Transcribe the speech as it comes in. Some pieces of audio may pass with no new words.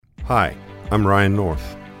Hi, I'm Ryan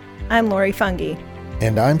North. I'm Lori Fungi.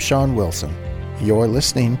 And I'm Sean Wilson. You're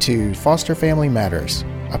listening to Foster Family Matters,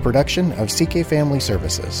 a production of CK Family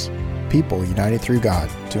Services, people united through God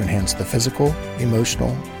to enhance the physical,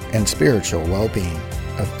 emotional, and spiritual well-being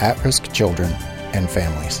of at-risk children and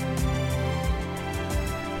families.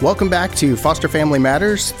 Welcome back to Foster Family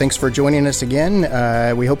Matters. Thanks for joining us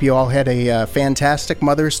again. We hope you all had a fantastic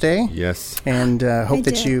Mother's Day. Yes. And hope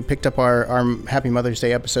that you picked up our Happy Mother's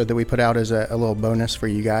Day episode that we put out as a little bonus for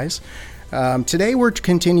you guys. Today we're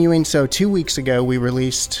continuing. So 2 weeks ago we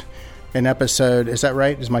released an episode. Is that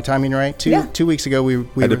right? Is my timing right? Two weeks ago we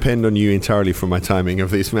I depend on you entirely for my timing of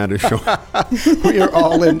these matters, Sean. We are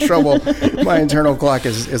all in trouble. My internal clock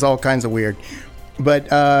is all kinds of weird.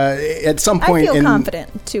 But at some point, I feel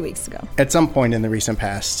confident 2 weeks ago. At some point in the recent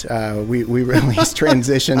past, we released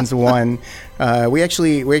Transitions 1. We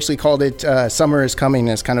actually called it "Summer is Coming"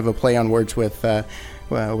 as kind of a play on words with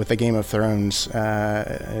the Game of Thrones.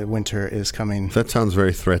 Winter is coming. That sounds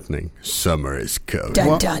very threatening. Summer is coming. Dun,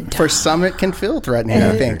 Well, dun, dun. for some, it can feel threatening.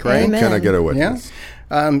 I think, right? Amen. Can I get a witness?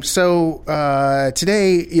 So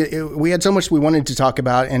today we had so much we wanted to talk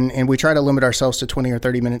about, and we try to limit ourselves to 20 or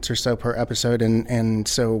 30 minutes or so per episode, and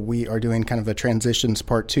so we are doing kind of a transitions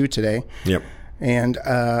part 2 today. Yep. And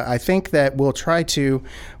I think that we'll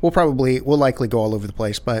likely go all over the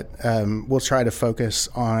place, but we'll try to focus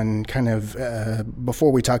on kind of,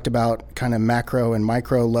 before we talked about kind of macro and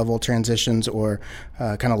micro level transitions, or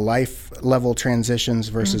kind of life level transitions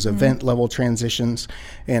versus event level transitions.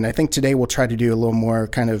 And I think today we'll try to do a little more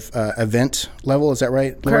kind of event level. Is that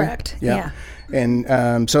right, Lori? Correct. Yeah.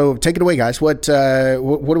 And so take it away, guys. What do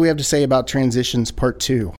we have to say about transitions part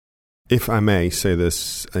 2? If I may say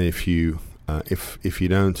this, if you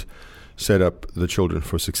don't set up the children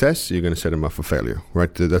for success, you're going to set them up for failure,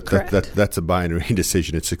 right? That's a binary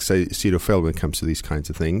decision. It's succeed or fail when it comes to these kinds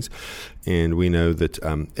of things. And we know that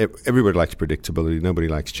everybody likes predictability. Nobody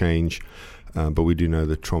likes change. But we do know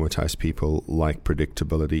that traumatized people like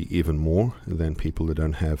predictability even more than people that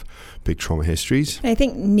don't have big trauma histories. I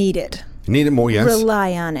think need it more, yes.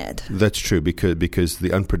 Rely on it. That's true, because the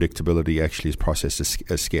unpredictability actually is processed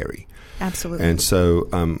as scary. Absolutely. And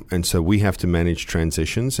so we have to manage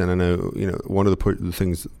transitions. And I know, one of the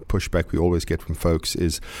things, pushback we always get from folks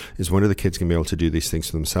is when are the kids going to be able to do these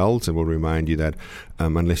things for themselves? And we'll remind you that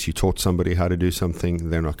unless you taught somebody how to do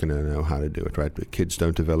something, they're not going to know how to do it, right? But kids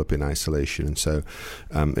don't develop in isolation. And so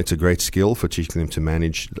it's a great skill for teaching them to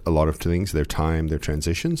manage a lot of things, their time, their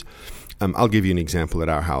transitions. I'll give you an example at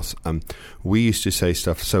our house. We used to say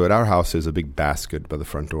stuff. So at our house, there's a big basket by the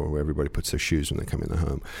front door where everybody puts their shoes when they come in the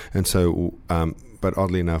home. And so, but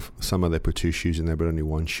oddly enough, they put 2 shoes in there, but only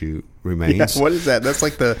 1 shoe remains. Yeah, what is that? That's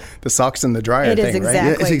like the socks in the dryer thing, exactly, right?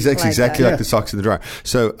 Yeah, it's exactly like Yeah. the socks in the dryer.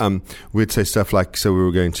 So we'd say stuff like, so we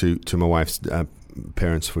were going to my wife's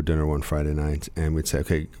parents for dinner one Friday night, and we'd say,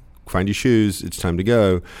 okay, find your shoes, it's time to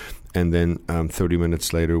go. And then 30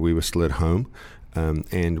 minutes later, we were still at home.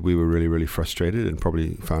 And we were really, really frustrated and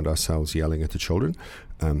probably found ourselves yelling at the children,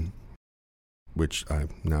 which I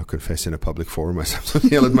now confess in a public forum I sometimes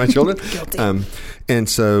yell at my children. Guilty. And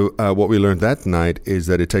so what we learned that night is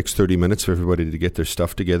that it takes 30 minutes for everybody to get their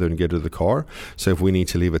stuff together and get to the car. So if we need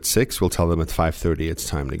to leave at 6, we'll tell them at 5:30 it's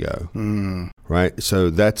time to go. Right? So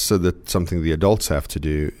that's something the adults have to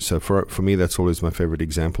do. So for me, that's always my favorite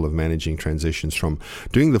example of managing transitions from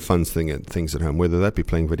doing the fun things at home, whether that be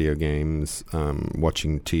playing video games,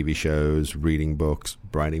 watching TV shows, reading books,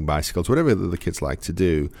 riding bicycles, whatever the kids like to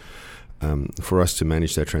do. For us to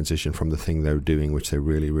manage that transition from the thing they're doing, which they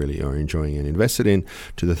really, really are enjoying and invested in,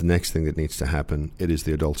 to the next thing that needs to happen, it is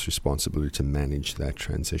the adult's responsibility to manage that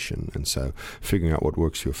transition. And so figuring out what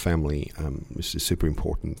works for your family is super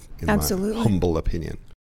important, in Absolutely. my humble opinion.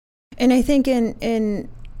 And I think in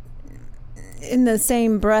the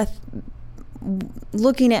same breath,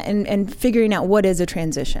 looking at and figuring out what is a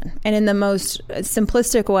transition. And in the most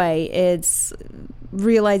simplistic way, it's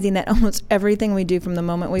realizing that almost everything we do from the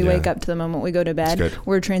moment we wake up to the moment we go to bed,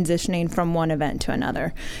 we're transitioning from one event to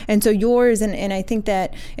another. And so yours, and I think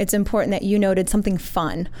that it's important that you noted something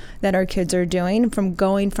fun that our kids are doing, from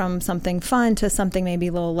going from something fun to something maybe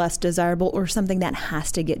a little less desirable, or something that has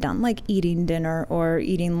to get done, like eating dinner or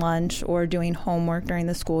eating lunch or doing homework during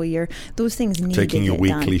the school year. Those things need Taking to your get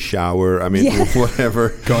done. weekly shower,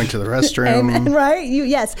 whatever. Going to the restroom. And, right?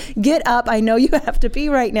 Yes. Get up. I know you have to pee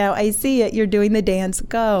right now. I see it. You're doing the dance.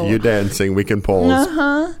 Go. You're dancing. We can pause.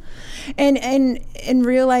 And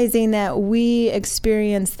realizing that we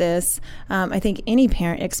experience this, I think any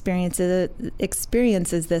parent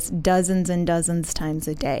experiences this dozens and dozens times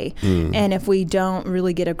a day. And if we don't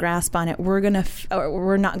really get a grasp on it,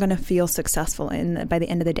 we're not gonna feel successful by the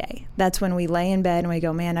end of the day. That's when we lay in bed and we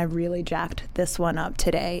go, man, I really jacked this one up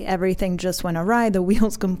today. Everything just went awry. The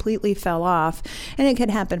wheels completely fell off. And it could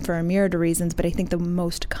happen for a myriad of reasons, but I think the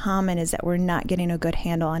most common is that we're not getting a good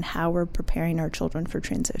handle on how we're preparing our children for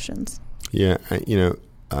transitions. Yeah,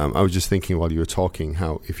 I was just thinking while you were talking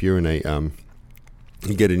how if you're in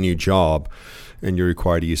you get a new job and you're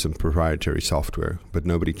required to use some proprietary software, but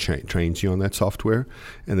nobody trains you on that software,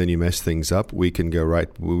 and then you mess things up, we can go, right,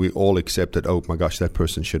 we all accept that, oh my gosh, that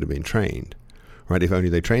person should have been trained. Right, if only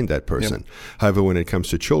they trained that person. Yep. However, when it comes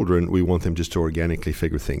to children, we want them just to organically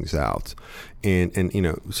figure things out. And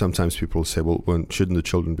sometimes people say, well, shouldn't the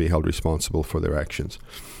children be held responsible for their actions?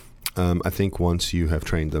 I think once you have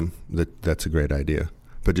trained them, that's a great idea.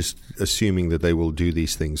 But just assuming that they will do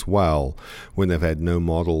these things well, when they've had no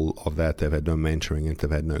model of that, they've had no mentoring in it,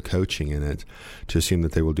 they've had no coaching in it, to assume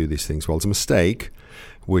that they will do these things well is a mistake.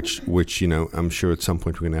 Which I'm sure at some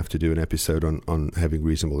point we're going to have to do an episode on having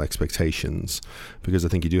reasonable expectations, because I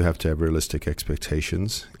think you do have to have realistic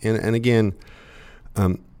expectations. And again,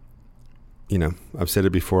 I've said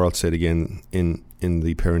it before, I'll say it again, in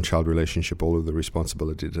the parent-child relationship, all of the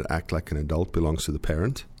responsibility to act like an adult belongs to the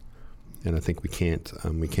parent. And I think we can't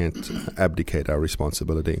abdicate our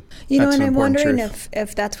responsibility. And I'm wondering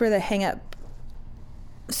if that's where the hang-up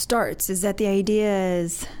starts, is that the idea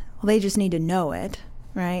is, well, they just need to know it.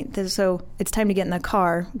 Right. So it's time to get in the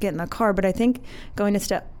car. But I think going a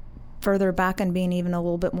step further back and being even a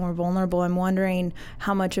little bit more vulnerable, I'm wondering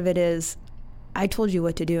how much of it is, I told you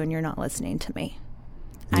what to do and you're not listening to me.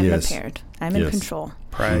 I'm the parent. I'm in control.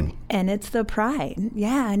 Pride. And it's the pride.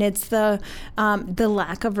 Yeah. And it's the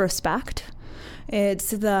lack of respect. It's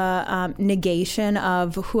the negation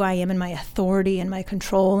of who I am and my authority and my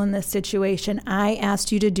control in this situation. I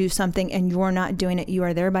asked you to do something and you're not doing it. You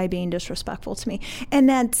are thereby being disrespectful to me. And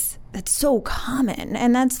that's so common.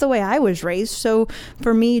 And that's the way I was raised. So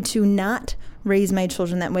for me to not raise my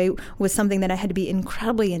children that way was something that I had to be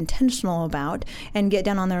incredibly intentional about and get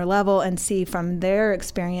down on their level and see from their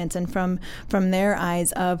experience and from their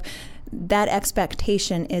eyes of, that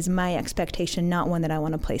expectation is my expectation, not one that I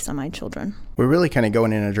want to place on my children. We're really kind of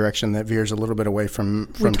going in a direction that veers a little bit away from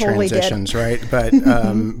totally transitions, right? But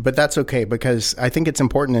but that's okay, because I think it's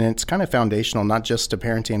important, and it's kind of foundational, not just to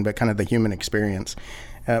parenting, but kind of the human experience.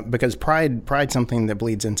 Because pride's something that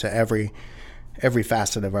bleeds into every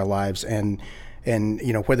facet of our lives, and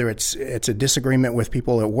whether it's a disagreement with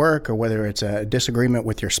people at work, or whether it's a disagreement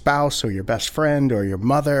with your spouse or your best friend or your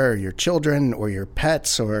mother or your children or your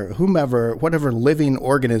pets or whomever, whatever living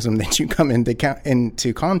organism that you come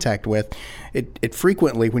into contact with, it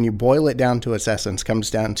frequently, when you boil it down to its essence, comes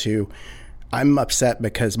down to, I'm upset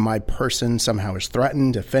because my person somehow is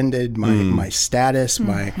threatened, offended, my status,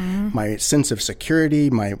 my sense of security,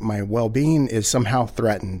 my well-being is somehow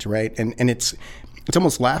threatened, right? And it's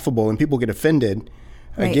almost laughable, and people get offended,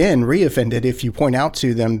 again, re-offended, if you point out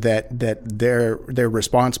to them that their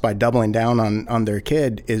response by doubling down on their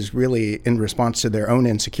kid is really in response to their own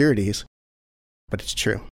insecurities. But it's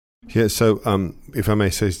true. Yeah, so if I may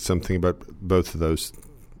say something about both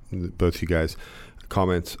you guys'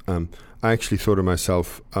 comments, I actually thought to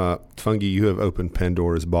myself, Fungi, you have opened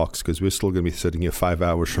Pandora's box, because we're still going to be sitting here 5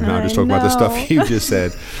 hours from now just talking about the stuff you just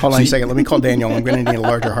said. Hold on a second. Let me call Daniel. I'm going to need a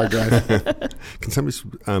larger hard drive. Can somebody...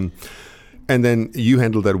 and then you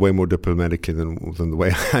handled that way more diplomatically than the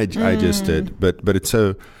way I just did. But it's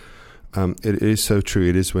so... it is so true.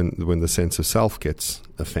 It is when the sense of self gets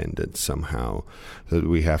offended somehow that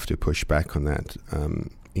we have to push back on that,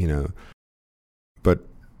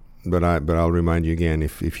 But I'll remind you again,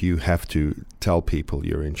 if you have to tell people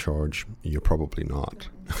you're in charge, you're probably not.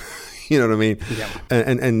 You know what I mean? Yeah.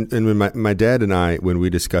 And when my dad and I, when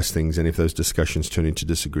we discuss things, and if those discussions turn into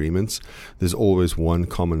disagreements, there's always one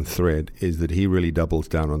common thread, is that he really doubles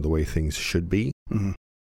down on the way things should be. Mm-hmm.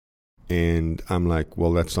 And I'm like,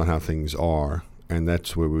 well, that's not how things are. And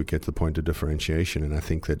that's where we get to the point of differentiation. And I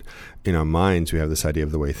think that in our minds, we have this idea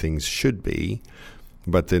of the way things should be.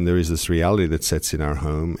 But then there is this reality that sets in our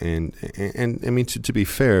home. And I mean, to be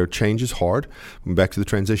fair, change is hard. Back to the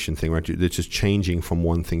transition thing, right? It's just changing from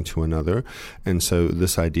one thing to another. And so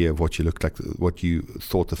this idea of what you looked like, what you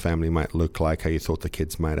thought the family might look like, how you thought the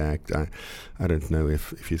kids might act. I don't know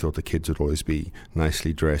if you thought the kids would always be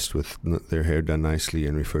nicely dressed with their hair done nicely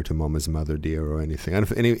and refer to mom as mother dear or anything. I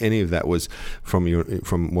don't know if any of that was from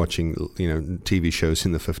watching TV shows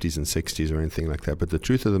in the 50s and 60s or anything like that. But the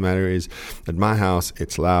truth of the matter is, at my house,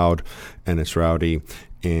 it's loud and it's rowdy,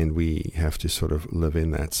 and we have to sort of live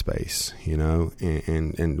in that space,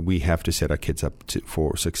 and we have to set our kids up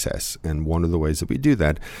for success. And one of the ways that we do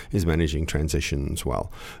that is managing transitions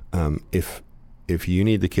well. If you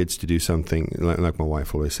need the kids to do something, like my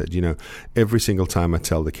wife always said, every single time I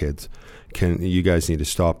tell the kids, you guys need to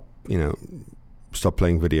stop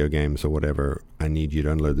playing video games or whatever, I need you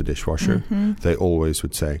to unload the dishwasher. Mm-hmm. They always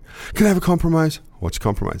would say, can I have a compromise? What's a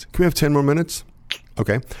compromise? Can we have 10 more minutes?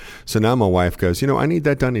 Okay. So now my wife goes, I need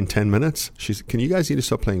that done in 10 minutes. She's, can you guys need to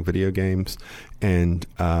stop playing video games and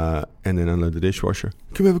then unload the dishwasher?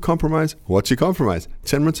 Can we have a compromise? What's your compromise?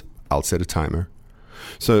 10 minutes? I'll set a timer.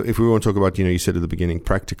 So if we want to talk about, you said at the beginning,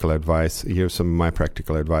 practical advice, here's some of my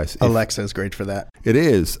practical advice. Alexa is great for that. It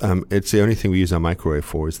is. It's the only thing we use our microwave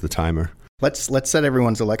for is the timer. Let's set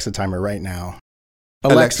everyone's Alexa timer right now.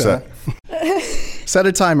 Alexa. Set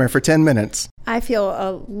a timer for 10 minutes. I feel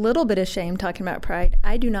a little bit ashamed talking about pride.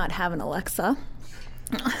 I do not have an Alexa.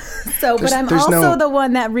 But I'm also the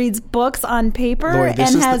one that reads books on paper, Lori,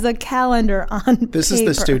 and has a calendar on paper. This is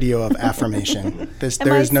the studio of affirmation.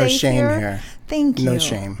 There is no shame here. Thank you. No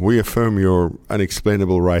shame. We affirm your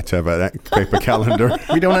unexplainable right to have a paper calendar.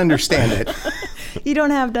 We don't understand it. You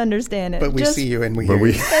don't have to understand it. But we see you and we hear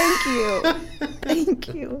you. Thank you.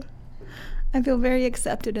 Thank you. I feel very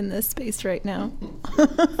accepted in this space right now.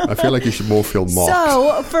 I feel like you should more feel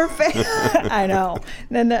mocked. So, I know.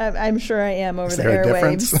 Then I'm sure I am over the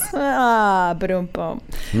airwaves. Ba-dum-bum.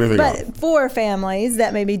 But for families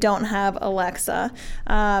that maybe don't have Alexa,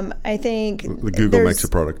 I think the Google makes a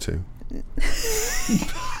product too.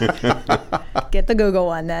 Get the Google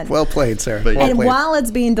one then. Well played, sir. While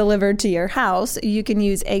it's being delivered to your house, you can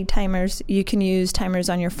use egg timers. You can use timers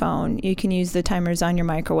on your phone. You can use the timers on your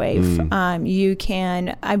microwave.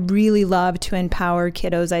 I really love to empower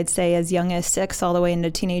kiddos, I'd say as young as 6 all the way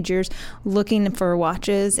into teenage years, looking for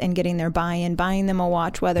watches and getting their buy-in, buying them a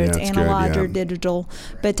watch, whether it's analog or digital,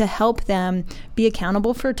 but to help them be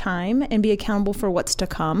accountable for time and be accountable for what's to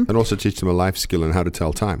come. And also teach them a life skill and how to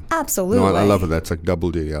tell time. Absolutely. No, I love it. That's like double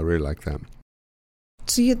duty. I really like that.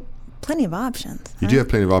 So you have plenty of options. You do have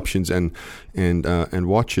plenty of options, and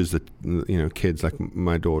watches that kids like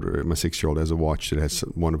my daughter, my 6-year-old, has a watch that has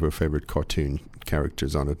one of her favorite cartoon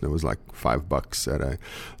characters on it, and it was like $5 at a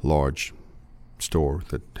large store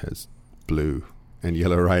that has blue and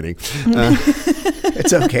yellow writing.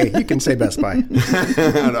 It's okay. You can say Best Buy.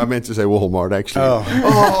 I meant to say Walmart, actually.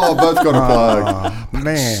 Oh, both got a plug.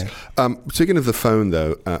 Man. Speaking of the phone,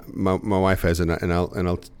 though, my wife has, and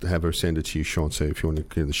I'll have her send it to you, Sean. So if you want to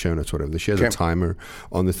get the show notes, whatever, she has a timer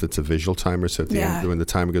on this that's a visual timer. So at the end, when the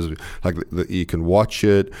timer goes, like you can watch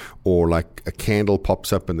it, or like a candle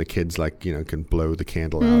pops up and the kids can blow the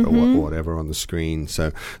candle out or whatever on the screen.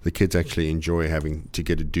 So the kids actually enjoy having to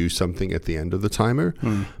get to do something at the end of the timer.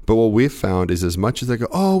 But what we've found is, as much as they go,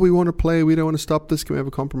 oh, we want to play, we don't want to stop this, can we have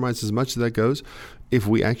a compromise? As much as that goes, if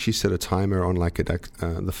we actually set a timer on like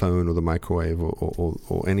the phone or the microwave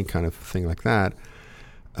or any kind of thing like that,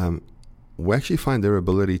 we actually find their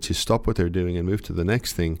ability to stop what they're doing and move to the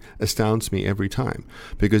next thing astounds me every time,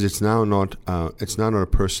 because it's now not a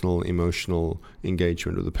personal emotional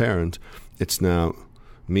engagement with the parent. It's now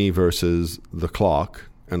me versus the clock,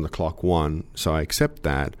 and the clock won, so I accept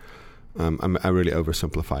that. I really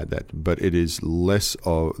oversimplified that, but it is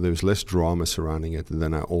there's less drama surrounding it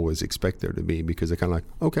than I always expect there to be, because they're kind of like,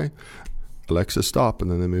 okay, Alexa, stop,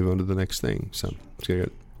 and then they move on to the next thing. So it's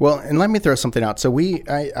good. Well, and let me throw something out. So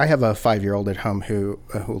I have a 5-year-old at home who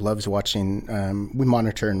loves watching. We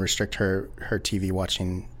monitor and restrict her TV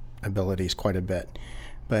watching abilities quite a bit,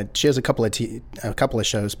 but she has a couple of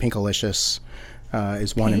shows. Pinkalicious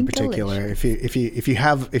is one in particular. If you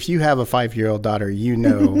have a 5-year-old daughter, you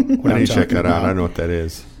know what I'm talking about. I need to check that out. I don't know what that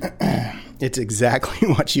is. It's exactly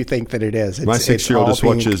what you think that it is. My 6-year-old just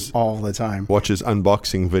watches all the time. Watches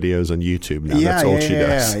unboxing videos on YouTube now. That's all she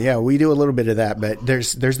does. Yeah, we do a little bit of that, but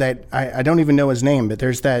there's that. I don't even know his name, but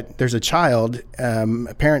there's a child,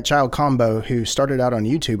 a parent-child combo who started out on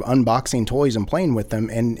YouTube unboxing toys and playing with them,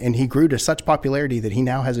 and he grew to such popularity that he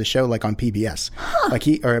now has a show like on PBS,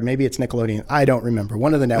 or maybe it's Nickelodeon. I don't remember,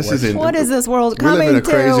 one of the networks. What is this world coming to? We live in a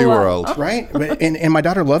crazy world, right? And my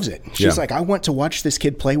daughter loves it. She's like, I want to watch this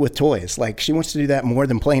kid play with toys. Like, she wants to do that more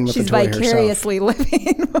than playing with the toy herself. She's vicariously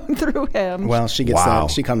living through him. Well, she gets that.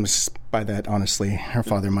 She comes by that, honestly. Her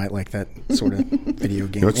father might like that sort of video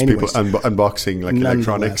game. Anyways, people unboxing like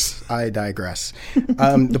electronics. I digress.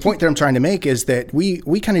 The point that I'm trying to make is that we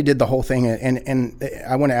kind of did the whole thing, and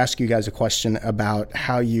I want to ask you guys a question about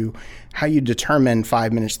how you determine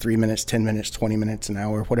 5 minutes, 3 minutes, 10 minutes, 20 minutes, an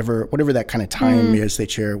hour, whatever that kind of time is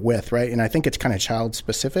that you're with, right? And I think it's kind of child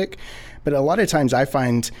specific, But a lot of times I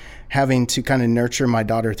find having to kind of nurture my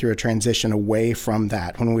daughter through a transition away from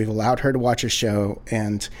that, when we've allowed her to watch a show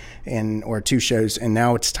or two shows, and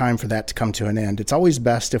now it's time for that to come to an end. It's always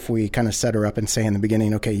best if we kind of set her up and say in the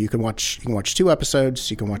beginning, okay, you can watch 2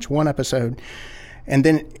 episodes, you can watch 1 episode, and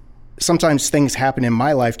then sometimes things happen in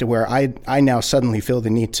my life to where I now suddenly feel the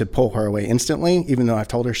need to pull her away instantly, even though I've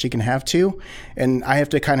told her she can have 2. And I have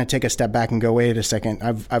to kind of take a step back and go, wait a second,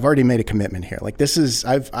 I've already made a commitment here. Like this is,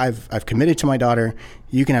 I've committed to my daughter.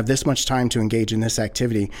 You can have this much time to engage in this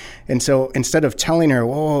activity. And so instead of telling her,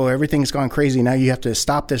 whoa, everything's gone crazy, now you have to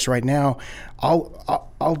stop this right now,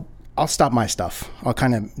 I'll stop my stuff. I'll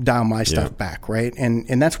kind of dial my stuff back. Right.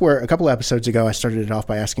 And that's where a couple of episodes ago, I started it off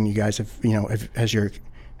by asking you guys has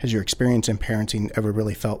your experience in parenting ever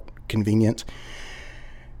really felt convenient?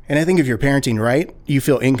 And I think if you're parenting right, you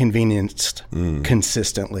feel inconvenienced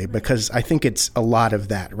consistently, because I think it's a lot of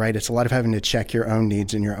that, right? It's a lot of having to check your own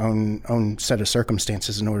needs and your own set of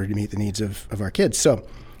circumstances in order to meet the needs of our kids. So,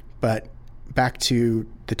 but back to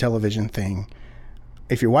the television thing.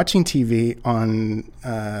 If you're watching TV on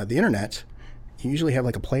the internet, you usually have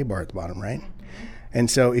like a play bar at the bottom, right? And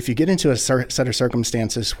so if you get into a set of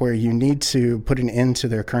circumstances where you need to put an end to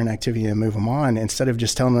their current activity and move them on, instead of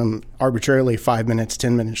just telling them arbitrarily 5 minutes,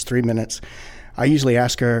 10 minutes, 3 minutes, I usually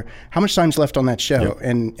ask her, how much time's left on that show?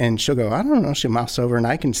 Yep. And she'll go, I don't know. She'll mouse over and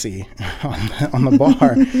I can see on the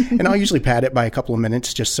bar. And I'll usually pad it by a couple of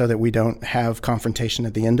minutes just so that we don't have confrontation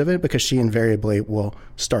at the end of it, because she invariably will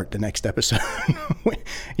start the next episode,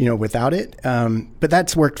 without it. But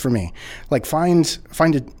that's worked for me. Like find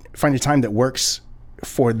a time that works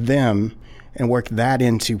for them and work that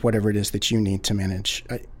into whatever it is that you need to manage.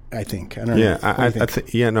 I think. I don't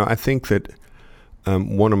know. I think that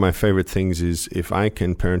one of my favorite things is if I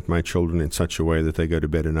can parent my children in such a way that they go to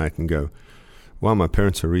bed at night and go, wow, my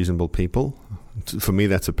parents are reasonable people. For me,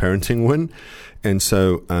 that's a parenting win. And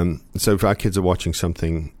so if our kids are watching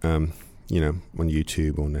something, on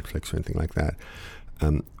YouTube or Netflix or anything like that,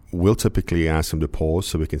 we'll typically ask them to pause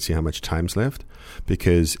so we can see how much time's left.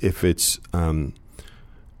 Because if it's,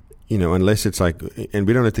 unless it's like, and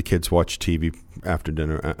we don't let the kids watch TV after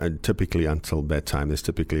dinner, typically until bedtime. There's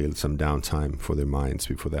typically some downtime for their minds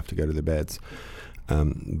before they have to go to their beds.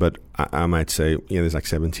 But I might say, there's like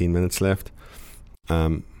 17 minutes left.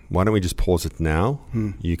 Why don't we just pause it now?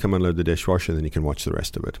 You come unload the dishwasher, then you can watch the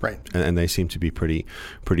rest of it. Right. And they seem to be pretty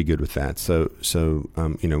good with that. So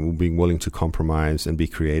being willing to compromise and be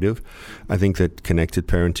creative. I think that connected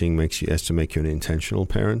parenting has to make you an intentional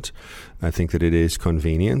parent. I think that it is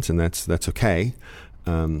convenient, and that's okay.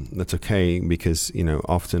 That's okay because,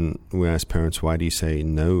 often we ask parents, why do you say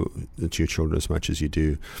no to your children as much as you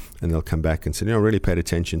do? And they'll come back and say, I really paid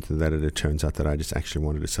attention to that, and it turns out that I just actually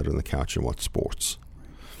wanted to sit on the couch and watch sports.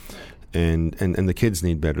 And the kids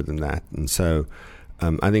need better than that. And so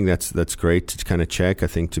I think that's great to kind of check. I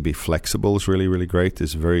think to be flexible is really, really great.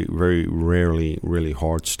 There's very, very rarely really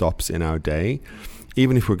hard stops in our day.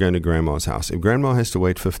 Even if we're going to grandma's house, if grandma has to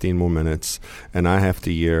wait 15 more minutes and I have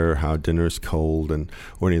to hear how dinner's cold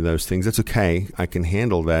or any of those things, that's okay. I can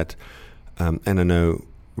handle that. And I know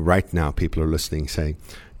right now people are listening saying,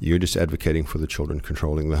 you're just advocating for the children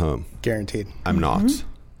controlling the home. Guaranteed. I'm not.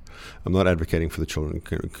 I'm not advocating for the children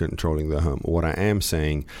controlling the home. What I am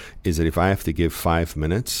saying is that if I have to give 5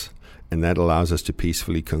 minutes and that allows us to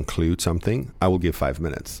peacefully conclude something, I will give 5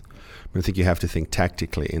 minutes. But I think you have to think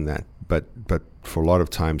tactically in that. But for a lot of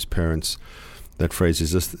times, parents, that phrase,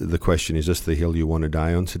 is this the hill you want to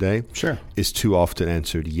die on today? Sure. Is too often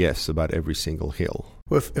answered yes about every single hill.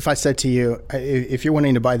 Well, if I said to you, if you're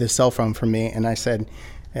wanting to buy this cell phone from me, and I said,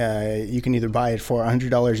 you can either buy it for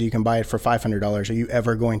 $100 or you can buy it for $500, are you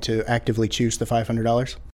ever going to actively choose the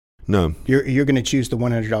 $500? No. You're going to choose the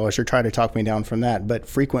 $100 or try to talk me down from that. But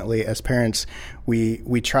frequently, as parents,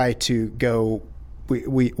 we try to go.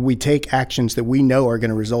 We take actions that we know are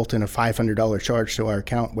going to result in a $500 charge to our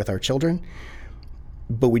account with our children,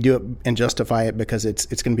 but we do it and justify it because it's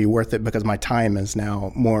going to be worth it because my time is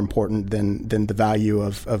now more important than the value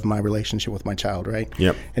of my relationship with my child, right?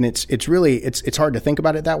 Yep. And it's really hard to think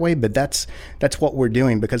about it that way, but that's what we're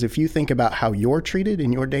doing, because if you think about how you're treated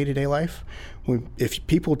in your day-to-day life, if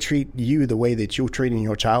people treat you the way that you're treating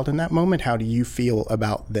your child in that moment, how do you feel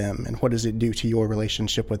about them, and what does it do to your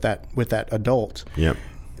relationship with that adult? Yep.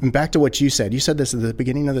 And back to what you said this at the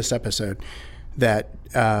beginning of this episode, that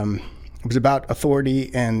it was about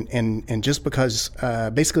authority and just because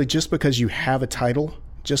you have a title,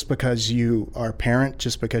 just because you are a parent,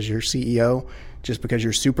 just because you're CEO, just because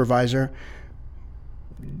you're supervisor,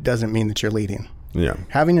 doesn't mean that you're leading. Yeah.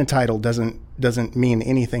 Having a title doesn't doesn't mean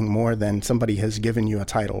anything more than somebody has given you a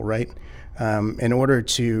title, right? In order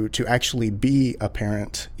to actually be a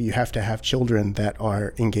parent, you have to have children that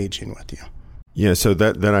are engaging with you. Yeah, so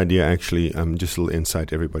that idea actually, just a little insight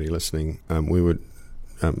to everybody listening.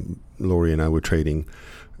 Lori and I were trading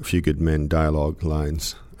a few good men dialogue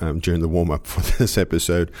lines during the warm-up for this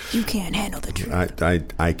episode. You can't handle the truth.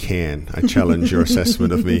 I can. I challenge your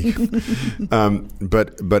assessment of me.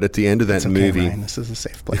 But at the end of that movie... Ryan, this is a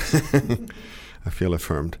safe place. I feel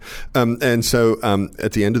affirmed. And so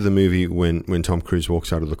at the end of the movie, when Tom Cruise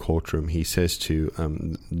walks out of the courtroom, he says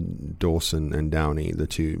to Dawson and Downey, the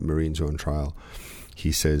two Marines who are on trial,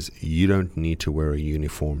 he says, "You don't need to wear a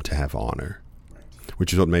uniform to have honor."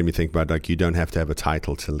 Which is what made me think about, like, you don't have to have a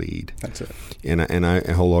title to lead. That's it. And I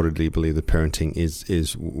wholeheartedly believe that parenting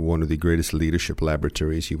is one of the greatest leadership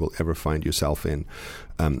laboratories you will ever find yourself in,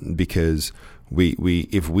 because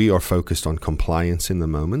if we are focused on compliance in the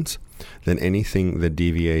moment, then anything that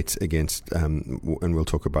deviates against, and we'll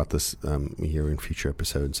talk about this here in future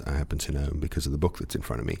episodes, I happen to know because of the book that's in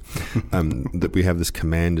front of me, that we have this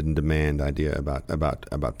command and demand idea about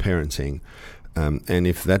parenting. And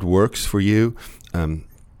if that works for you,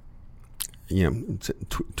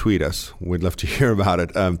 tweet us. We'd love to hear about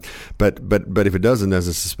it. But if it doesn't, as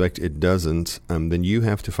I suspect it doesn't, then you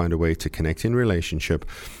have to find a way to connect in relationship,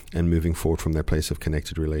 and moving forward from that place of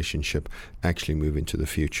connected relationship, actually move into the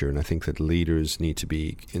future. And I think that leaders need to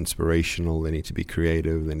be inspirational. They need to be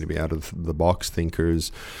creative. They need to be out of the box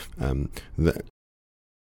thinkers.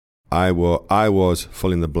 I was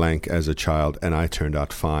full in the blank as a child, and I turned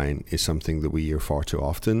out fine is something that we hear far too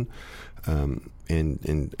often.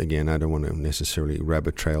 And again, I don't want to necessarily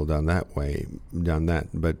rabbit trail down that,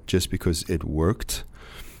 but just because it worked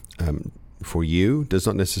for you does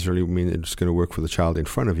not necessarily mean it's going to work for the child in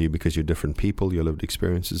front of you, because you're different people, your lived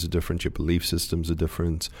experiences are different, your belief systems are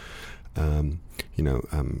different.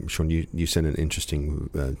 Sean, you sent an interesting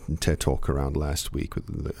TED talk around last week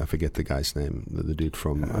with I forget the guy's name, the dude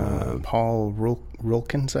from Paul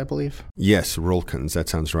Rolkins, I believe. Yes, Rolkins, that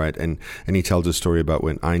sounds right. And he tells a story about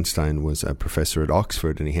when Einstein was a professor at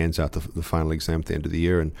Oxford, and he hands out the final exam at the end of the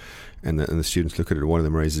year, and the students look at it. One of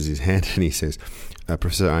them raises his hand and he says,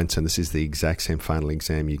 "Professor Einstein, this is the exact same final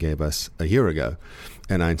exam you gave us a year ago."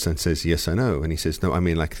 And Einstein says, "Yes, I know." And he says, "No, I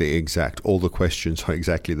mean like all the questions are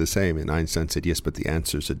exactly the same." And Einstein said, "Yes, but the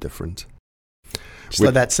answers are different." Just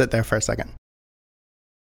let that sit there for a second.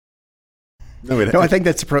 No, I think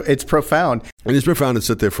that's it's profound. And it's profound to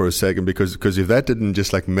sit there for a second, because if that didn't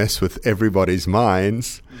just like mess with everybody's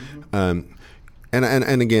minds,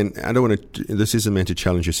 And again, I don't want to. This isn't meant to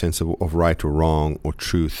challenge your sense of right or wrong or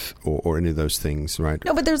truth or any of those things, right?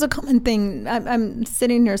 No, but there's a common thing. I'm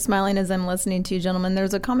sitting here smiling as I'm listening to you, gentlemen.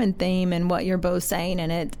 There's a common theme in what you're both saying,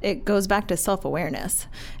 and it goes back to self-awareness,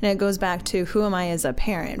 and it goes back to who am I as a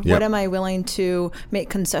parent? Yep. What am I willing to make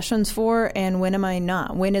concessions for, and when am I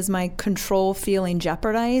not? When is my control feeling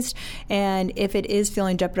jeopardized? And if it is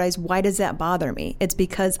feeling jeopardized, why does that bother me? It's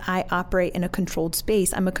because I operate in a controlled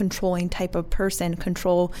space. I'm a controlling type of person.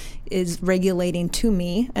 Control is regulating to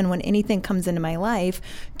me, and when anything comes into my life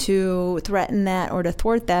to threaten that or to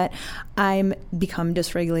thwart that, I'm become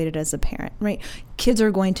dysregulated as a parent, right? Kids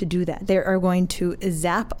are going to do that. They are going to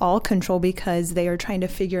zap all control because they are trying to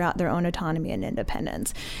figure out their own autonomy and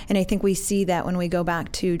independence. And I think we see that when we go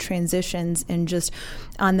back to transitions and just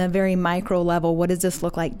on the very micro level, what does this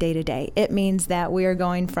look like day to day? It means that we are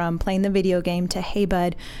going from playing the video game to, hey,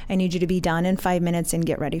 bud, I need you to be done in 5 minutes and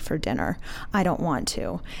get ready for dinner. I don't want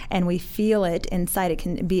to. And we feel it inside. It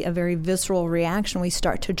can be a very visceral reaction. We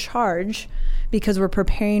start to charge because we're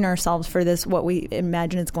preparing ourselves for this, what we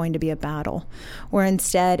imagine is going to be a battle. Where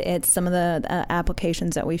instead, it's some of the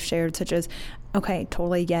applications that we've shared, such as, okay,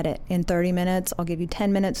 totally get it. In 30 minutes, I'll give you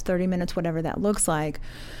 10 minutes, 30 minutes, whatever that looks like.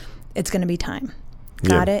 It's going to be time.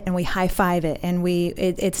 Got it? And we high five it. And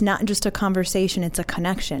it's not just a conversation, it's a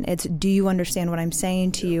connection. It's, do you understand what I'm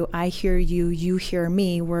saying to you? I hear you, you hear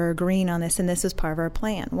me. We're agreeing on this, and this is part of our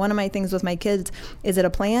plan. One of my things with my kids, is it a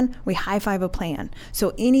plan? We high five a plan.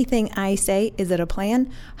 So anything I say, is it a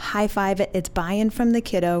plan? High five it. It's buy-in from the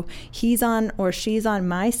kiddo. He's on or she's on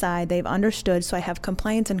my side. They've understood. So I have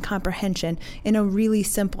compliance and comprehension in a really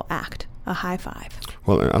simple act. A high five.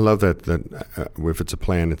 Well, I love that if it's a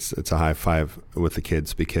plan, it's a high five with the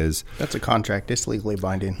kids, because that's a contract. It's legally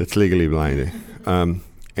binding. It's legally binding.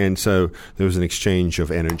 And so there was an exchange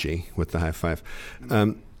of energy with the high five.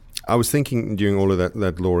 I was thinking during all of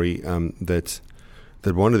that Lori, that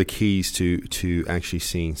one of the keys to actually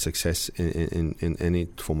seeing success in any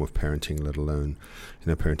form of parenting, let alone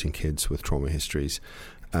parenting kids with trauma histories,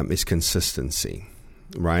 is consistency.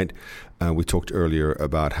 right? We talked earlier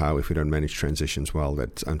about how if we don't manage transitions well,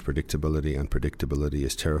 that unpredictability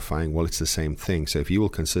is terrifying. Well, it's the same thing. So if you will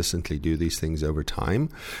consistently do these things over time,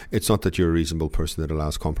 it's not that you're a reasonable person that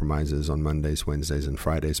allows compromises on Mondays, Wednesdays, and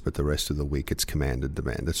Fridays, but the rest of the week it's command and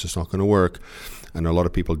demand. That's just not going to work. And a lot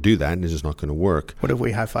of people do that, and it's just not going to work. What if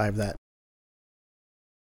we high-five that?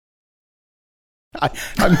 I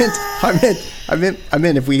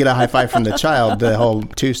meant if we get a high five from the child, the whole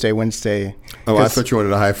Tuesday, Wednesday. Oh, I thought you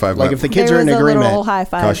wanted a high five. Like if the kids are in agreement. There was a little high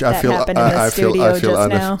five that happened in the studio just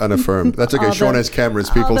now. Unaffirmed. That's okay. Sean has cameras.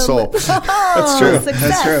 People saw. That's true.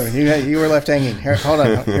 That's true. You were left hanging. Here, hold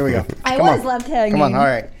on. Here we go. I was left hanging. Come on. All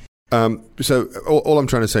right. So all I'm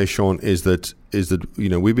trying to say, Sean, is that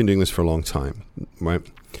we've been doing this for a long time, right?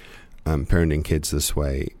 Parenting kids this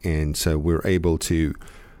way, and so we're able to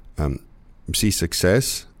see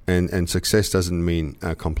success, and success doesn't mean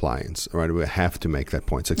compliance, right? We have to make that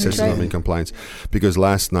point. Success does not mean compliance, because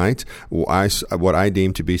last night what I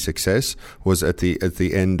deemed to be success was at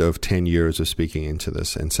the end of 10 years of speaking into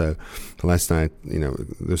this. And so last night,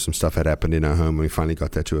 there's some stuff had happened in our home. We finally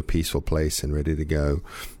got that to a peaceful place and ready to go,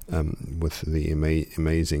 with the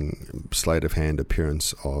amazing sleight of hand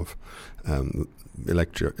appearance of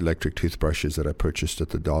electric toothbrushes that I purchased at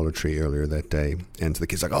the Dollar Tree earlier that day. And so the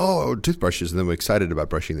kids like, oh, toothbrushes. And then we're excited about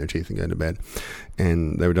brushing their teeth and going to bed.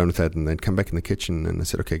 And they were done with that. And they'd come back in the kitchen and I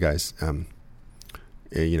said, okay, guys,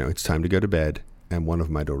 it's time to go to bed. And one of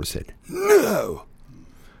my daughters said, no.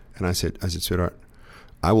 And I said, sweetheart,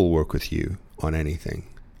 I will work with you on anything.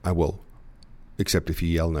 I will. Except if you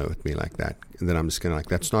yell no at me like that. And then I'm just going to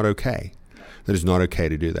that's not okay. That is not okay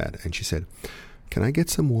to do that. And she said, can I get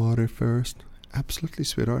some water first? Absolutely,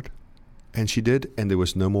 sweetheart. And she did, and there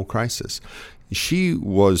was no more crisis. She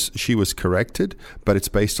was corrected, but it's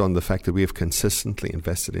based on the fact that we have consistently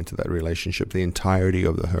invested into that relationship the entirety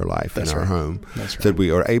of her life in our home. That's right. That we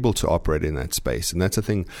are able to operate in that space. And that's the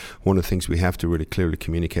thing, one of the things we have to really clearly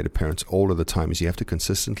communicate to parents all of the time is you have to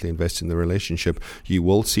consistently invest in the relationship. You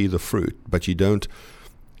will see the fruit, but you don't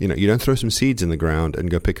throw some seeds in the ground and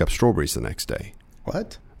go pick up strawberries the next day.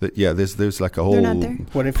 What? There's like a whole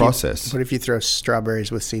process. What if you throw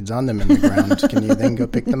strawberries with seeds on them in the ground? Can you then go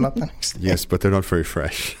pick them up the next day? Yes, but they're not very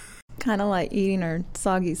fresh. Kind of like eating our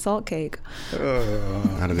soggy salt cake. I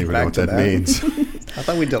don't even know what that means. I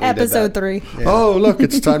thought we deleted Episode 3. Yeah. Oh, look,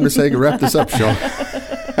 it's time to wrap this up, Sean.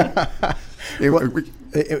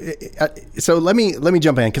 So let me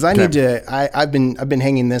jump in because I need to. I've been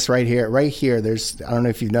hanging this right here. There's, I don't know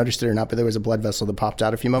if you've noticed it or not, but there was a blood vessel that popped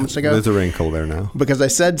out a few moments ago. There's a wrinkle there now because I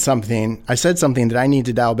said something that I need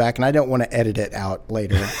to dial back, and I don't want to edit it out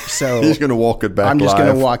later. So you're just going to walk it back. I'm just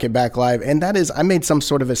going to walk it back live, and that is I made some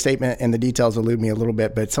sort of a statement, and the details elude me a little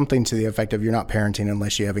bit, but something to the effect of you're not parenting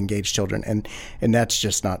unless you have engaged children, and that's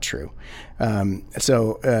just not true.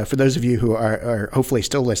 So for those of you who are hopefully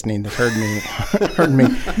still listening, that heard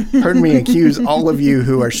me accuse all of you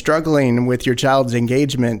who are struggling with your child's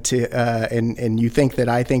engagement and you think that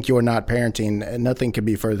I think you're not parenting. Nothing could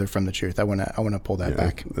be further from the truth. I want to pull that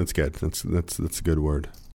back. That's good. That's a good word.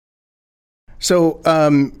 So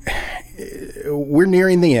we're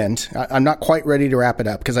nearing the end. I'm not quite ready to wrap it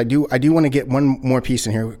up because I do want to get one more piece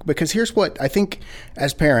in here, because here's what I think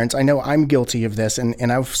as parents. I know I'm guilty of this,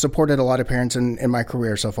 and I've supported a lot of parents in my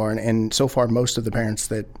career so far, and so far most of the parents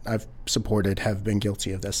that I've supported have been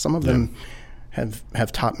guilty of this. Some of them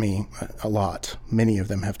have taught me a lot. Many of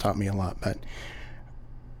them have taught me a lot, but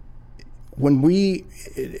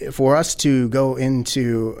for us to go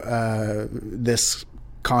into this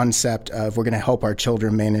concept of we're going to help our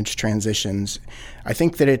children manage transitions, I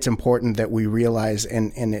think that it's important that we realize,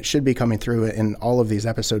 and it should be coming through in all of these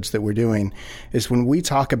episodes that we're doing, is when we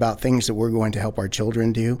talk about things that we're going to help our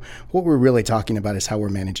children do, what we're really talking about is how we're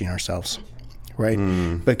managing ourselves, right?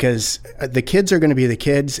 Because the kids are going to be the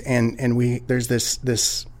kids, and there's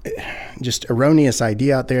this just erroneous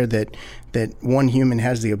idea out there that one human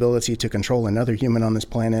has the ability to control another human on this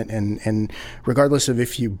planet, and regardless of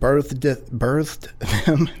if you birthed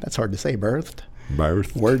them, that's hard to say, birthed.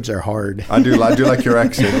 Words are hard. I do like your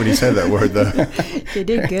accent when you said that word, though. You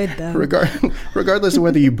did good, though. Regardless of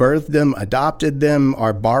whether you birthed them, adopted them,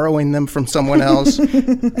 are borrowing them from someone else,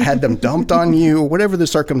 had them dumped on you, whatever the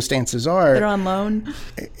circumstances are. They're on loan.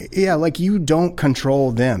 Yeah, like you don't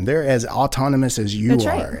control them. They're as autonomous as you That's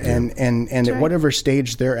are. Right. And at whatever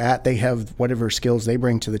stage they're at, they have whatever skills they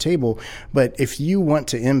bring to the table. But if you want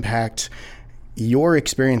to impact your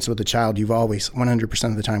experience with a child, you've always 100%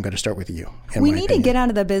 of the time got to start with you. We need to get out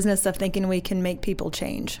of the business of thinking we can make people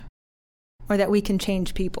change or that we can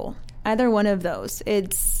change people. Either one of those.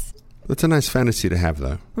 That's a nice fantasy to have,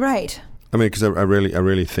 though. Right. I mean, because I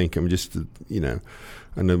really think, I'm just, I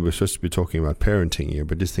know we're supposed to be talking about parenting here,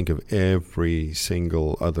 but just think of every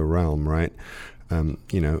single other realm, right? My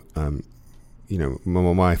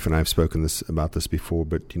wife and I have spoken about this before,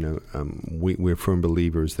 but we're firm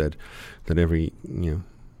believers that every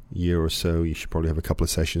year or so you should probably have a couple of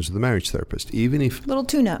sessions with a marriage therapist, even if little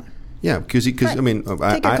tune-up. Yeah, because right. I mean,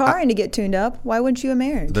 take your car in to get tuned up. Why wouldn't you a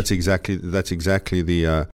marriage? That's exactly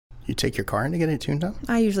the. You take your car in to get it tuned up?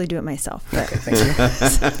 I usually do it myself. Okay, thank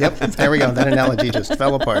you. Yep, there we go. That analogy just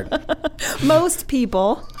fell apart. Most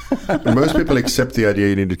people accept the idea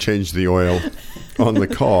you need to change the oil on the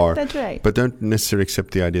car. That's right. But don't necessarily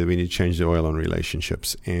accept the idea that we need to change the oil on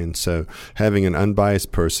relationships. And so having an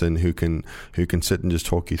unbiased person who can sit and just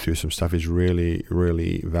talk you through some stuff is really,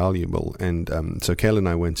 really valuable. And so Kayla and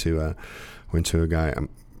I went to a guy.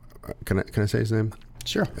 Can I say his name?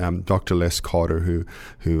 Sure. Dr. Les Carter, who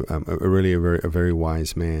a very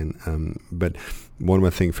wise man. But one of my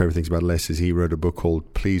favorite things about Les is he wrote a book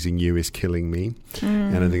called "Pleasing You Is Killing Me,"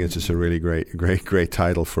 and I think it's just a really great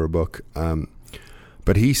title for a book.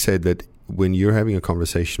 But he said that when you're having a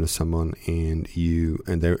conversation with someone and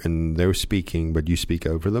they're speaking, but you speak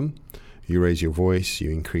over them, you raise your voice, you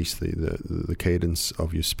increase the cadence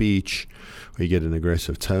of your speech, or you get an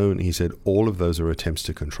aggressive tone. He said all of those are attempts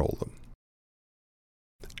to control them.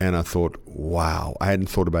 And I thought, wow, I hadn't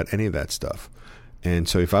thought about any of that stuff. And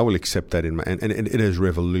so if I will accept that and it has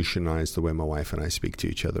revolutionized the way my wife and I speak to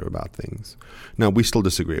each other about things. Now, we still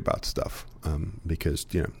disagree about stuff because,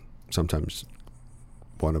 sometimes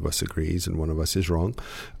one of us agrees and one of us is wrong.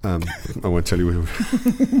 I won't tell you.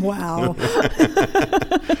 Wow.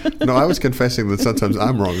 No, I was confessing that sometimes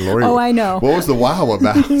I'm wrong, Lori. Oh, I know. What was the wow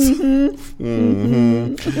about?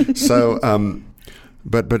 Mm-hmm. So,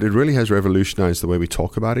 But it really has revolutionized the way we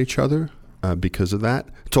talk about each other because of that.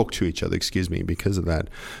 Talk to each other, because of that.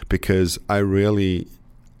 Because I really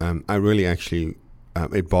actually,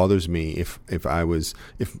 it bothers me if I was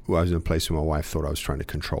in a place where my wife thought I was trying to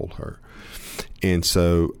control her. And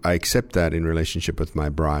so I accept that in relationship with my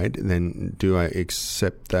bride. Then do I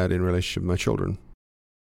accept that in relationship with my children?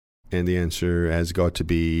 And the answer has got to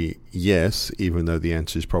be yes, even though the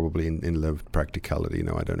answer is probably in lived practicality.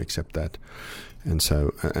 No, I don't accept that. And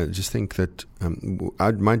so I just think that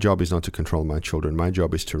my job is not to control my children. My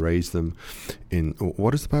job is to raise them in,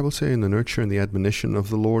 what does the Bible say, in the nurture and the admonition of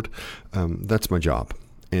the Lord? That's my job.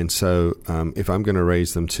 And so if I'm going to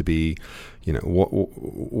raise them to be,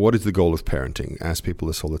 what is the goal of parenting? I ask people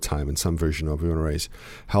this all the time in some version of, we want to raise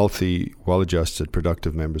healthy, well-adjusted,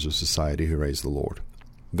 productive members of society who raise the Lord.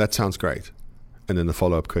 That sounds great. And then the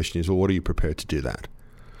follow-up question is, well, what are you prepared to do that?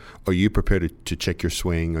 Are you prepared to check your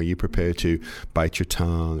swing? Are you prepared to bite your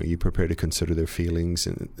tongue? Are you prepared to consider their feelings?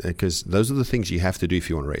 And because those are the things you have to do if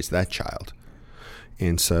you want to raise that child.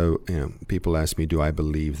 And so people ask me, do I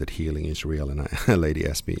believe that healing is real? And a lady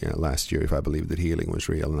asked me last year if I believed that healing was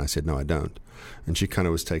real. And I said, no, I don't. And she kind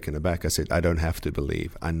of was taken aback. I said, I don't have to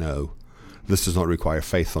believe. I know. This does not require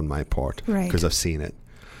faith on my part because I've seen it.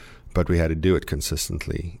 But we had to do it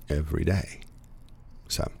consistently every day.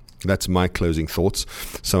 So that's my closing thoughts.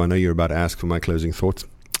 So I know you're about to ask for my closing thoughts.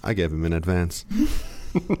 I gave them in advance.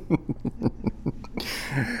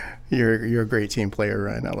 You're a great team player,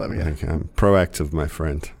 Ryan. I love you. Okay, I'm proactive, my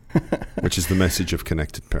friend, which is the message of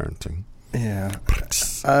connected parenting. Yeah.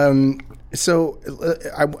 So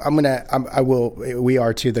we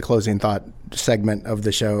are to the closing thought segment of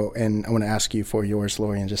the show, and I want to ask you for yours,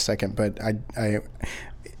 Lori, in just a second. But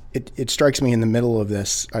it strikes me in the middle of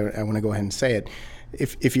this. I want to go ahead and say it.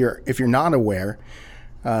 If you're not aware,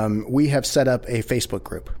 we have set up a Facebook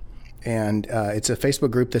group, and it's a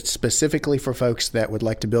Facebook group that's specifically for folks that would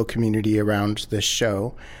like to build community around this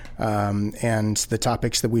show, and the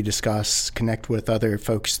topics that we discuss, connect with other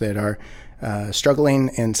folks that are struggling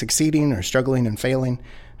and succeeding or struggling and failing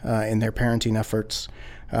in their parenting efforts.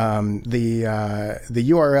 The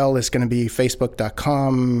URL is going to be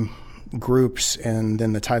facebook.com groups, and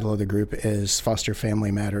then the title of the group is Foster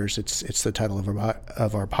Family Matters. It's the title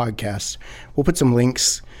of our podcast. We'll put some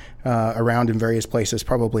links around in various places,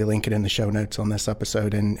 probably link it in the show notes on this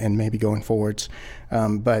episode and maybe going forwards.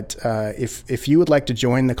 But if you would like to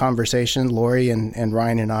join the conversation, Lori and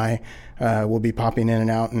Ryan and I will be popping in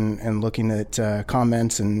and out and looking at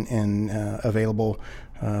comments and available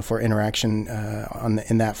for interaction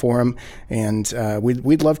in that forum. And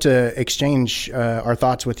we'd love to exchange our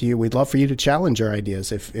thoughts with you. We'd love for you to challenge our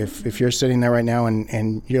ideas. If you're sitting there right now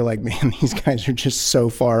and you're like, man, these guys are just so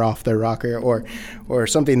far off their rocker, or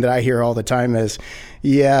something that I hear all the time is,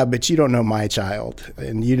 yeah, but you don't know my child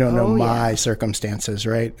and you don't know my circumstances,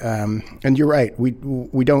 right? And you're right. We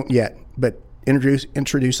don't yet, but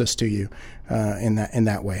introduce us to you in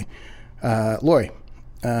that way. Lori,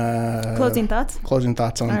 closing thoughts. Closing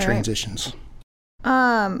thoughts on transitions.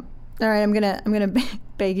 All right, I'm gonna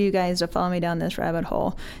beg you guys to follow me down this rabbit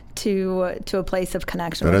hole to a place of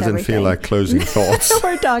connection. That with doesn't everything feel like closing thoughts.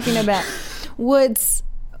 we're talking about. What's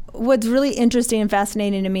really interesting and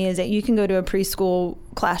fascinating to me is that you can go to a preschool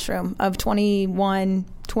classroom of 21,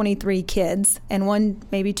 23 kids and one,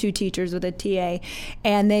 maybe two teachers with a TA,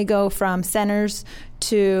 and they go from centers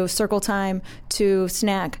to circle time to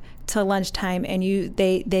snack to lunchtime, and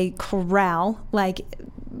they corral like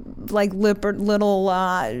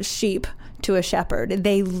little sheep to a shepherd.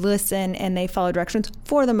 They listen and they follow directions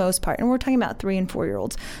for the most part. And we're talking about 3 and 4 year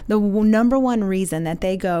olds. The number one reason that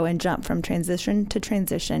they go and jump from transition to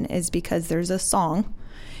transition is because there's a song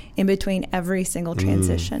in between every single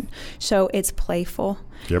transition. So it's playful,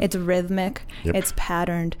 it's rhythmic, it's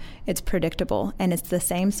patterned, it's predictable, and it's the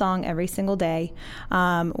same song every single day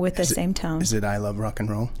with the same tone. Is it I Love Rock and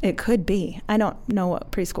Roll? It could be. I don't know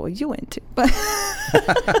what preschool you went to, but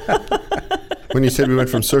When you said we went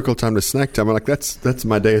from circle time to snack time, I'm like, that's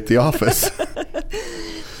my day at the office.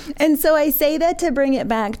 And so I say that to bring it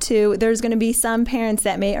back to, there's going to be some parents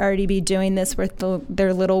that may already be doing this with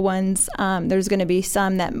their little ones. There's going to be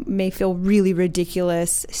some that may feel really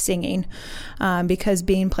ridiculous singing because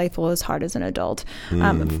being playful is hard as an adult.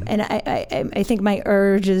 And I think my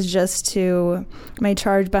urge is my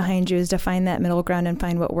charge behind you is to find that middle ground and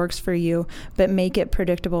find what works for you, but make it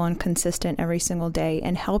predictable and consistent every single day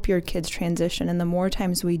and help your kids transition. And the more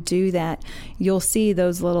times we do that, you'll see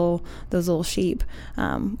those little sheep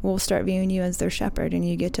will start viewing you as their shepherd, and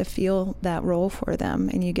you get to feel that role for them,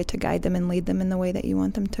 and you get to guide them and lead them in the way that you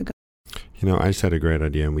want them to go. You know, I just had a great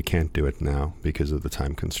idea, and we can't do it now because of the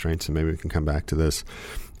time constraints, and maybe we can come back to this.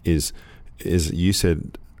 Is you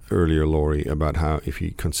said earlier, Lori, about how if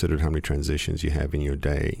you considered how many transitions you have in your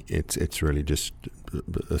day, it's really just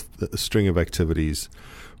a string of activities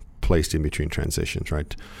placed in between transitions,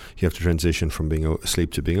 right? You have to transition from being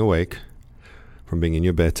asleep to being awake, from being in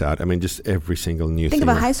your bed to out. I mean, just every single new thing.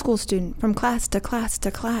 Think of a high school student from class to class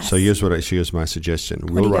to class. So here's my suggestion.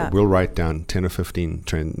 We'll write down 10 or 15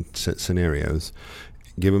 scenarios,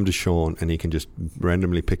 give them to Sean, and he can just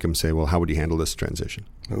randomly pick them. Say, well, how would you handle this transition?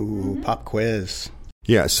 Ooh, pop quiz.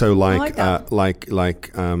 Yeah, so like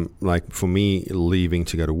for me, leaving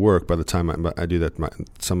to go to work. By the time I do that,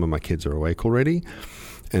 some of my kids are awake already,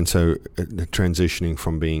 and so transitioning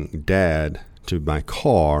from being dad to my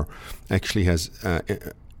car actually has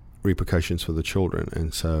repercussions for the children,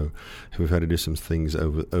 and so we've had to do some things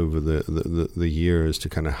over the years to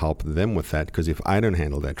kind of help them with that, because if I don't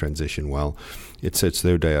handle that transition well, it sets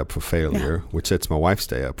their day up for failure, which sets my wife's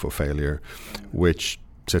day up for failure, which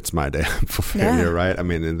sets my day up for failure, right? I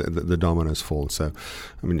mean, the dominoes fall. So,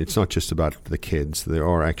 I mean, it's not just about the kids. There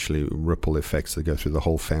are actually ripple effects that go through the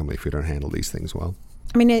whole family if we don't handle these things well.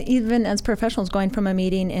 I mean, even as professionals, going from a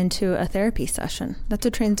meeting into a therapy session, that's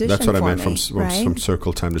a transition. That's what I meant from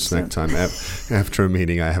circle time to snack time. After a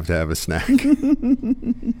meeting, I have to have a snack.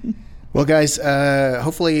 Well, guys,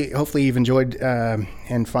 hopefully you've enjoyed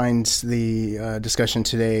and find the discussion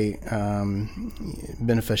today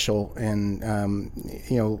beneficial. And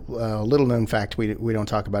a little known fact, we don't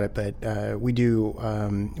talk about it, but we do.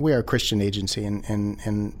 We are a Christian agency,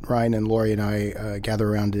 and Ryan and Lori and I gather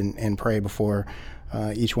around and pray before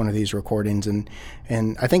each one of these recordings, and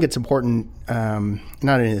I think it's important,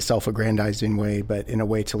 not in a self-aggrandizing way, but in a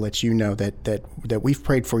way to let you know that we've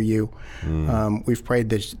prayed for you. We've prayed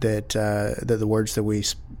that the words that we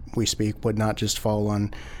speak would not just fall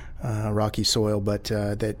on rocky soil, but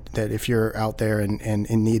that if you're out there and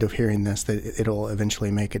in need of hearing this, that it'll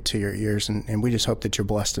eventually make it to your ears. And we just hope that you're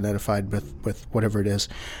blessed and edified with whatever it is.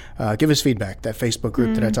 Give us feedback. That Facebook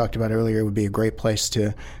group that I talked about earlier would be a great place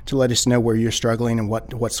to let us know where you're struggling and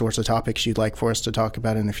what sorts of topics you'd like for us to talk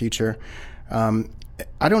about in the future.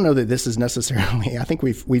 I don't know that this is necessarily. I think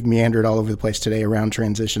we've meandered all over the place today around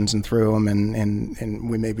transitions and through them, and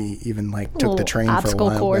we maybe even took the train for a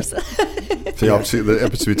while. Course. The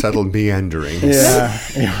episode we titled "Meandering." Yeah,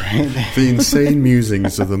 right. The insane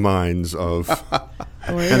musings of the minds of.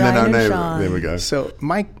 And then our neighbor. There we go. So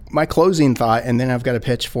my closing thought, and then I've got a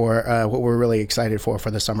pitch for what we're really excited for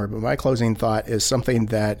the summer. But my closing thought is something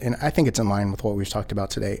that, and I think it's in line with what we've talked about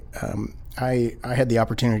today. I had the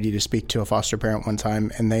opportunity to speak to a foster parent one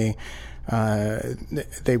time, and they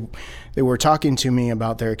were talking to me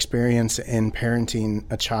about their experience in parenting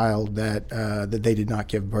a child that they did not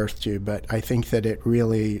give birth to. But I think that it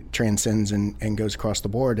really transcends and goes across the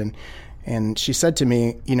board. And she said to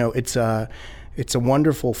me, it's a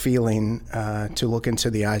wonderful feeling to look into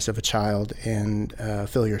the eyes of a child and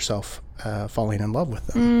feel yourself falling in love with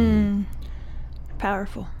them.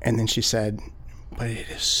 Powerful. And then she said, but it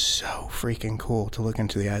is so freaking cool to look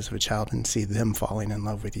into the eyes of a child and see them falling in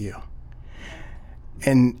love with you.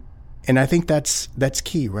 And I think that's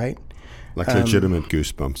key, right? Like legitimate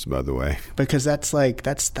goosebumps, by the way. Because that's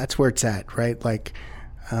where it's at, right? Like,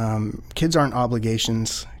 kids aren't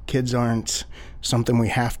obligations. Kids aren't something we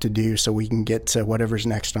have to do so we can get to whatever's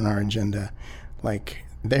next on our agenda. Like,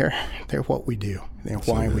 they're what we do. They're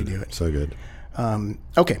why we do it. So good.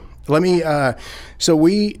 Okay. Let me. So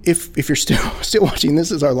we, if you're still watching,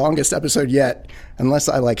 this is our longest episode yet, unless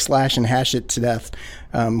I like slash and hash it to death,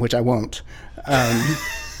 which I won't.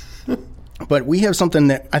 But we have something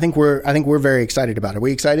that I think we're very excited about. Are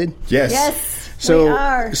we excited? Yes. Yes. So, we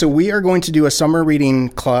are. So we are going to do a summer reading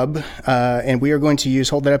club, and we are going to use,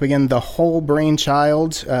 hold that up again, The Whole Brain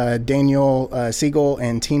Child. Daniel Siegel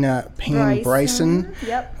and Tina Payne Bryson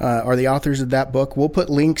are the authors of that book. We'll put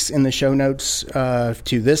links in the show notes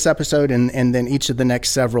to this episode and then each of the next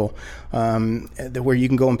several, where you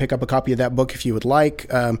can go and pick up a copy of that book if you would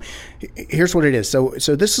like. Here's what it is. So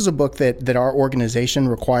this is a book that our organization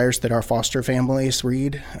requires that our foster families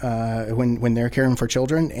read when they're caring for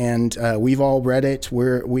children, and we've all read it.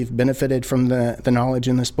 We've benefited from the knowledge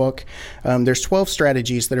in this book. There's 12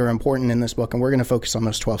 strategies that are important in this book, and we're going to focus on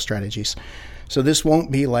those 12 strategies. So this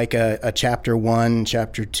won't be like a chapter 1,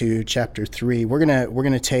 chapter 2, chapter 3. We're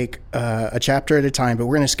gonna take a chapter at a time, but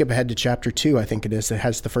we're gonna skip ahead to chapter 2. I think it is. It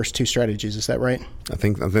has the first 2 strategies. Is that right? I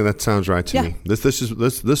think that sounds right to me.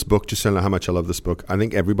 This book, just to know how much I love this book, I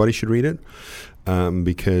think everybody should read it,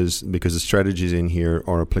 because the strategies in here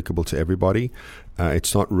are applicable to everybody.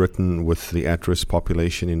 It's not written with the at-risk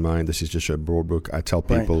population in mind. This is just a broad book. I tell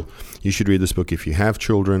people you should read this book if you have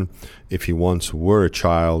children, if you once were a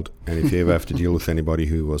child, and if you ever have to deal with anybody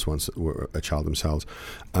who was once a child themselves.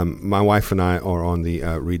 My wife and I are on the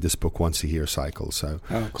read this book once a year cycle. So,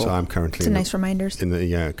 cool. So I'm currently. It's nice reminders.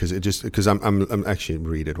 Because I'm actually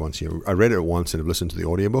read it once a year. I read it once and have listened to the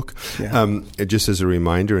audiobook. Yeah. It just as a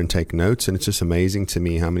reminder and take notes, and it's just amazing to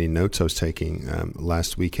me how many notes I was taking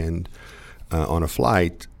last weekend. On a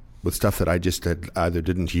flight with stuff that I just had either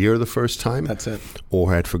didn't hear the first time. That's it.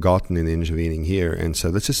 Or had forgotten in the intervening year. And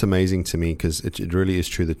so that's just amazing to me, because it really is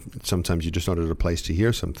true that sometimes you're just not at a place to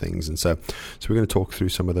hear some things. And so we're going to talk through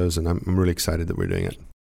some of those, and I'm really excited that we're doing it.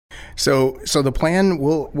 So the plan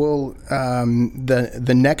will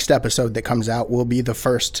the next episode that comes out will be the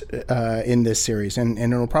first in this series, and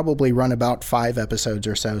it'll probably run about 5 episodes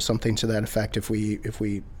or so, something to that effect, if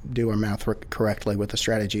we do our math correctly with the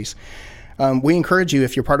strategies. We encourage you,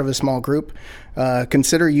 if you're part of a small group,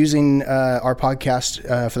 consider using our podcast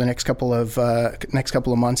for the next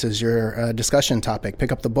couple of months as your discussion topic.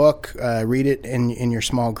 Pick up the book, read it in your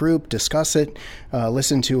small group, discuss it,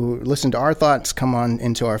 listen to our thoughts, come on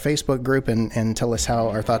into our Facebook group and tell us how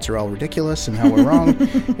our thoughts are all ridiculous and how we're wrong.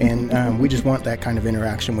 And we just want that kind of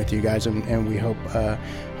interaction with you guys, and we hope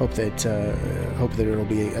that it'll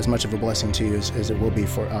be as much of a blessing to you as it will be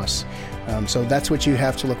for us. So that's what you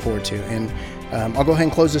have to look forward to. And I'll go ahead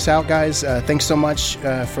and close this out, guys. Thanks so much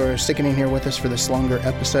for sticking in here with us for this longer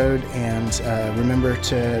episode. And remember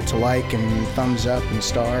to like and thumbs up and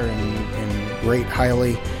star and rate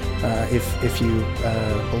highly if you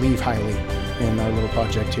believe highly in our little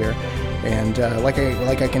project here. And like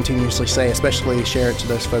I continuously say, especially share it to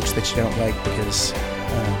those folks that you don't like, because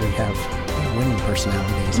we have winning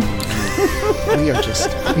personalities. And we are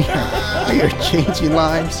changing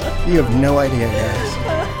lives. You have no idea,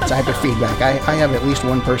 guys. Type of feedback. I have at least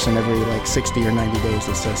one person every 60 or 90 days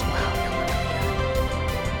that says, wow, you're really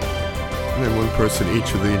good. And then one person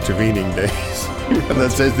each of the intervening days. And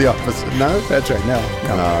that says the opposite. No? That's right. No.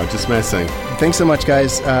 Just messing. Thanks so much,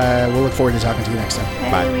 guys. We'll look forward to talking to you next time.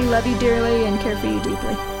 Hey, Bye. We love you dearly and care for you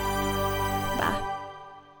deeply.